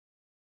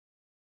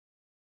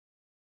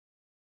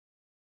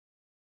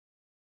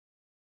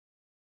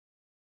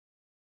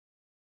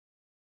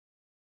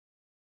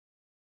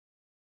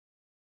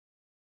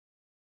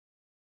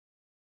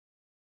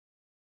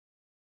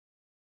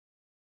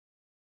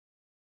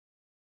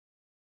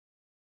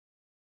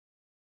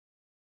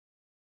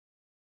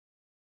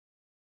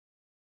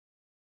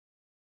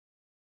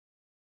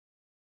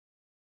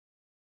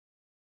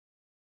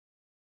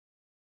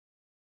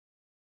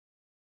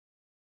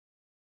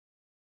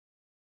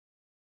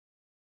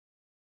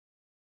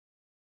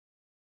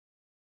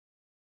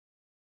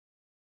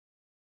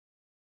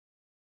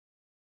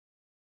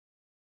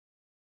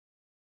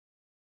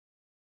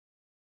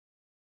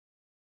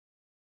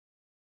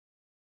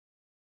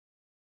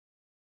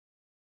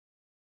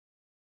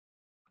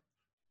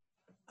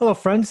Hello,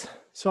 friends.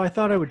 So I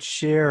thought I would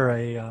share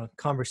a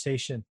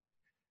conversation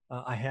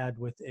I had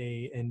with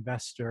a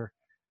investor,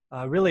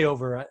 really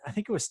over. I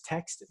think it was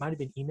text. It might have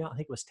been email. I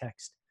think it was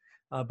text,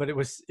 but it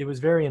was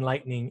very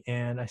enlightening,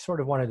 and I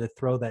sort of wanted to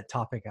throw that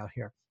topic out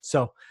here.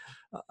 So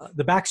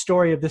the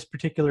backstory of this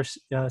particular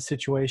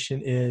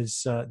situation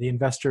is the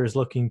investor is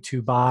looking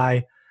to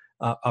buy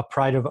a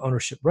pride of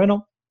ownership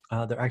rental.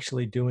 They're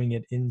actually doing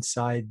it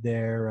inside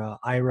their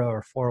IRA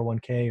or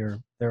 401k or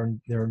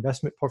their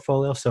investment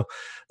portfolio. So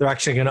they're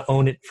actually going to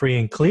own it free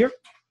and clear.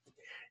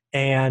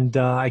 And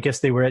I guess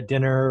they were at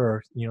dinner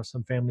or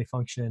some family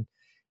function,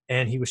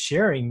 and he was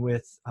sharing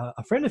with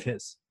a friend of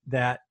his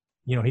that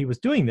he was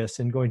doing this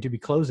and going to be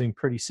closing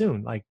pretty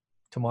soon, like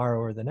tomorrow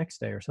or the next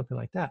day or something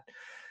like that.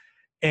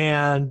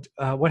 And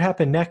what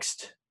happened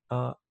next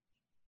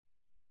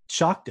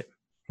shocked him.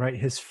 Right,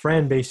 his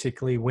friend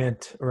basically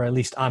went, or at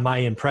least on my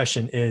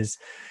impression is,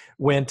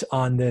 went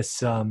on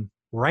this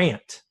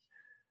rant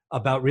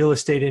about real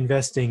estate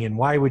investing and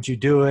why would you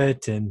do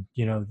it, and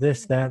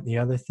this, that, and the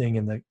other thing.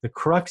 And the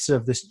crux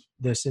of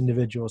this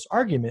individual's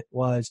argument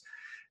was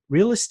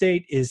real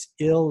estate is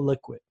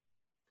illiquid.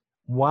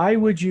 Why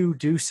would you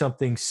do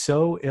something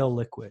so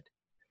illiquid?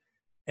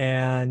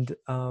 And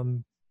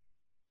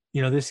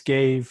this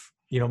gave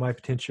my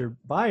potential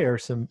buyer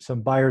some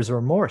buyer's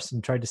remorse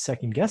and tried to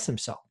second guess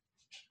himself.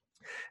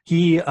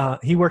 He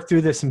worked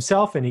through this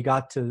himself, and he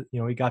got to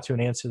an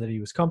answer that he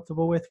was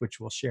comfortable with, which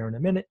we'll share in a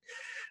minute.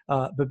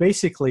 But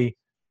basically,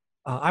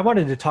 I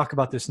wanted to talk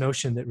about this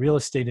notion that real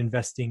estate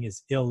investing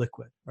is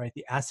illiquid, right?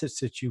 The assets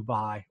that you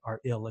buy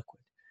are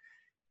illiquid.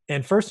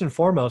 And first and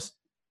foremost,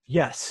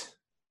 yes.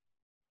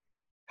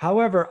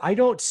 However, I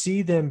don't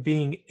see them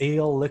being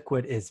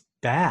illiquid as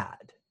bad.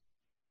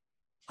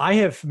 I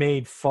have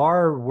made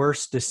far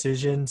worse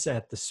decisions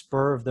at the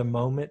spur of the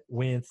moment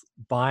with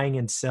buying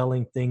and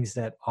selling things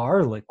that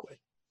are liquid.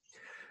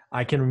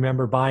 I can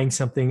remember buying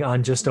something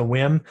on just a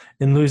whim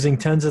and losing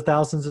tens of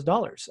thousands of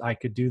dollars. I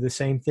could do the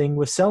same thing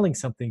with selling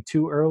something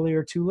too early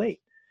or too late.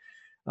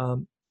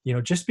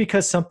 Just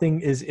because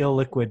something is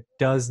illiquid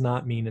does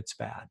not mean it's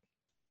bad.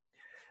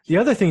 The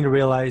other thing to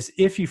realize,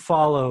 if you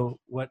follow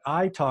what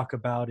I talk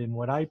about and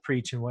what I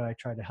preach and what I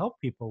try to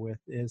help people with,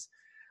 is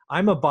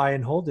I'm a buy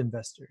and hold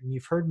investor. And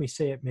you've heard me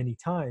say it many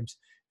times.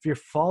 If you're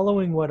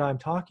following what I'm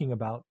talking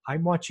about, I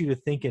want you to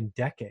think in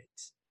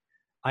decades.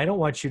 I don't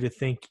want you to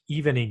think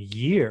even in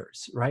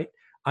years, right?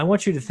 I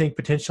want you to think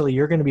potentially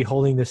you're going to be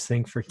holding this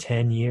thing for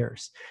 10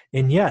 years.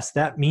 And yes,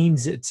 that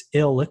means it's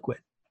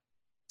illiquid.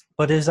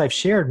 But as I've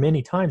shared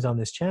many times on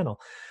this channel,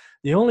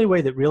 the only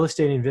way that real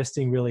estate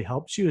investing really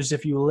helps you is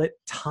if you let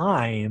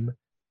time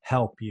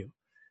help you.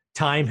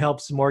 Time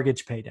helps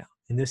mortgage pay down.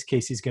 In this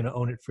case, he's going to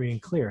own it free and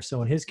clear.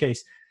 So in his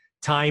case,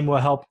 time will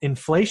help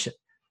inflation,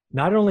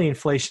 not only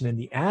inflation in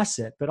the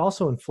asset, but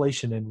also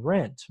inflation in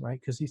rent, right?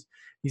 Because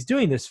he's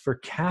doing this for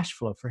cash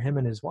flow for him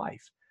and his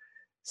wife.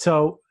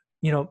 So,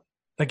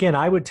 again,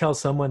 I would tell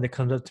someone that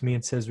comes up to me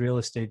and says real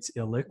estate's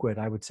illiquid,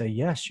 I would say,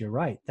 yes, you're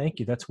right.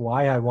 Thank you. That's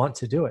why I want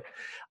to do it.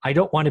 I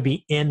don't want to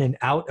be in and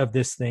out of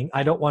this thing.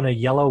 I don't want a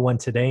yellow one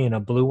today and a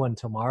blue one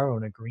tomorrow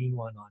and a green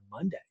one on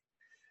Monday.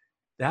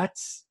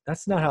 That's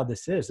not how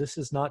this is. This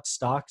is not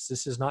stocks.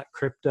 This is not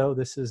crypto.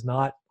 This is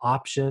not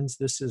options.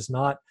 This is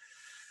not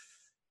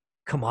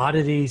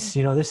commodities.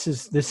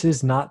 This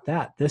is not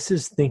that. This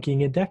is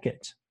thinking in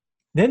decades.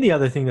 Then the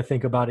other thing to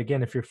think about,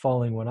 again, if you're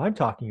following what I'm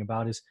talking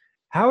about, is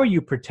how are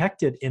you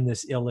protected in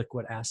this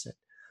illiquid asset?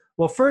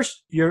 Well,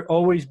 first, you're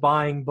always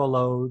buying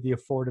below the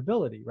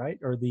affordability, right?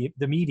 Or the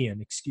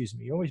median, excuse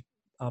me. You're always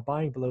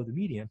buying below the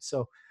median.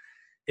 So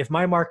if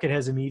my market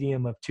has a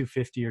median of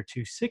 250 or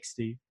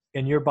 260,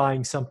 and you're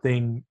buying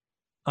something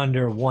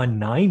under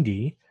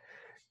 190,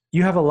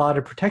 you have a lot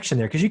of protection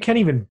there, because you can't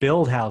even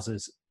build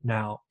houses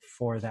now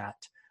for that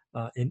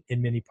in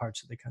many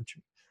parts of the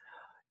country.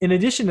 In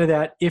addition to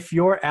that, if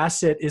your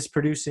asset is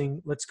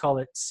producing, let's call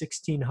it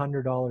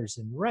 $1,600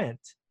 in rent,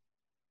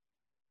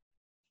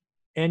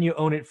 and you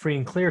own it free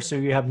and clear, so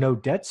you have no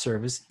debt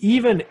service,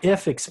 even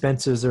if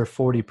expenses are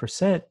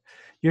 40%,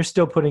 you're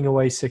still putting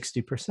away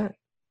 60%.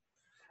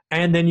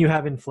 And then you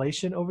have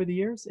inflation over the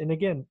years. And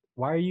again,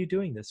 why are you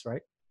doing this,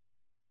 right?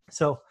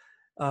 So,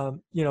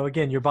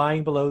 again, you're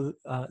buying below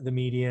the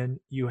median.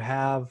 You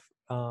have,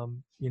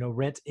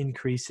 rent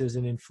increases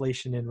and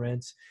inflation in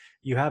rents.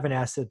 You have an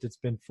asset that's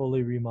been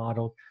fully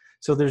remodeled.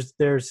 So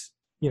there's,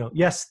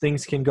 yes,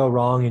 things can go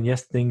wrong, and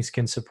yes, things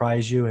can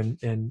surprise you.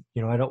 And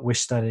I don't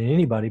wish that on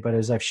anybody, but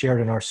as I've shared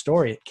in our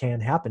story, it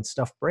can happen.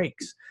 Stuff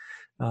breaks.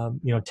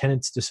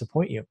 Tenants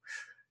disappoint you.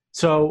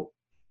 So,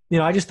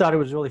 I just thought it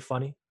was really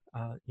funny.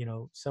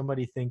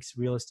 Somebody thinks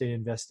real estate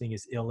investing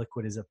is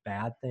illiquid is a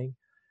bad thing.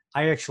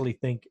 I actually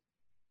think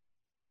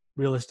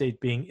real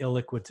estate being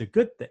illiquid is a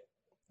good thing,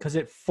 because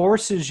it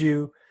forces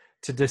you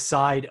to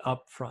decide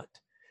up front.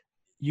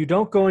 You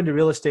don't go into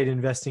real estate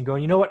investing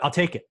going, you know what, I'll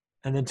take it,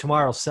 and then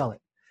tomorrow I'll sell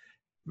it,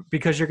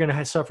 because you're going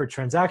to suffer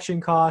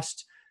transaction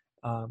costs.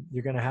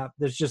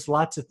 There's just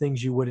lots of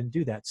things you wouldn't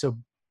do that. So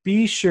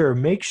make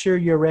sure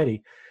you're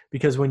ready,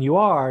 because when you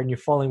are and you're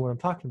following what I'm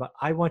talking about,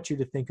 I want you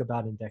to think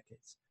about in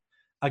decades.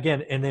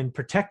 again, and then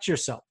protect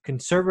yourself,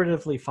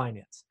 conservatively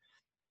finance.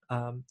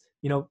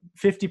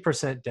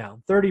 50%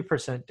 down,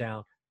 30%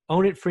 down,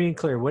 own it free and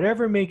clear.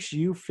 Whatever makes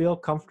you feel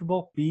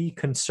comfortable, be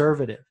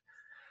conservative.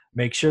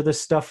 Make sure the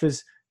stuff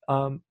is,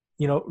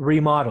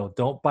 remodeled.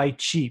 Don't buy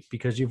cheap,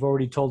 because you've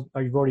already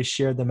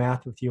shared the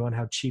math with you on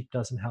how cheap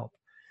doesn't help.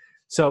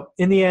 So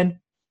in the end,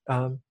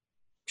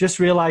 just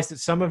realize that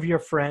some of your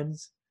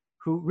friends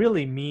who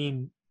really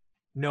mean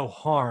no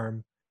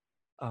harm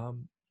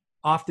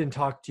often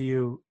talk to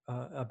you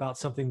about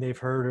something they've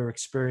heard or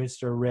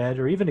experienced or read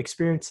or even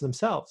experienced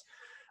themselves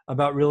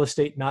about real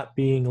estate not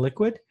being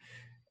liquid.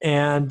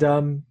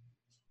 And,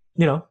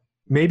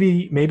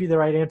 maybe the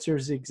right answer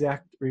is the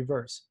exact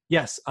reverse.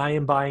 Yes, I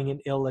am buying an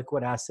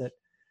illiquid asset,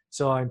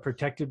 so I'm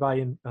protected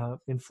by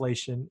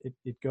inflation.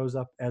 It goes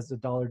up as the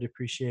dollar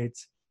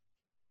depreciates.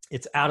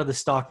 It's out of the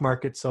stock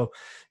market, so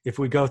if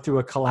we go through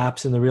a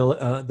collapse in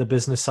the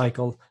business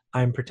cycle,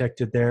 I'm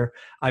protected there.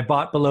 I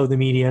bought below the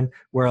median,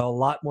 where a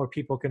lot more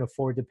people can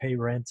afford to pay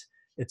rent.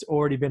 It's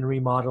already been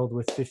remodeled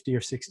with 50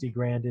 or 60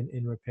 grand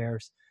in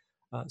repairs.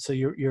 So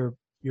you're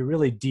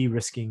really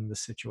de-risking the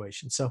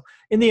situation. So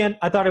in the end,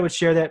 I thought I would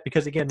share that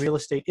because, again, real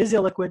estate is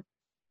illiquid,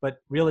 but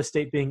real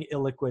estate being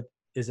illiquid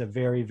is a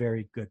very,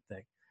 very good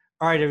thing.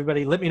 All right,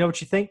 everybody, let me know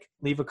what you think.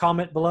 Leave a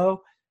comment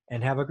below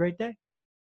and have a great day.